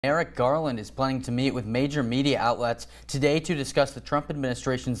Merrick Garland is planning to meet with major media outlets today to discuss the Trump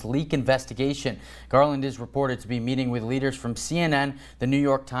administration's leak investigation. Garland is reported to be meeting with leaders from CNN, the New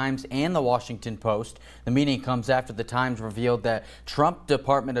York Times, and the Washington Post. The meeting comes after the Times revealed that Trump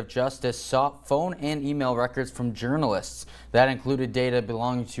Department of Justice sought phone and email records from journalists. That included data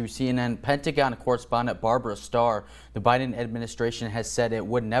belonging to CNN Pentagon correspondent Barbara Starr. The Biden administration has said it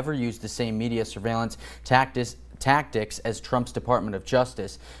would never use the same media surveillance tactics as Trump's Department of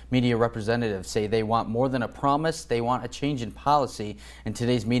Justice. Media representatives say they want more than a promise, they want a change in policy, and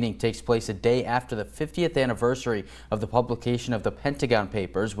today's meeting takes place a day after the 50th anniversary of the publication of the Pentagon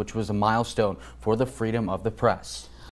Papers, which was a milestone for the freedom of the press.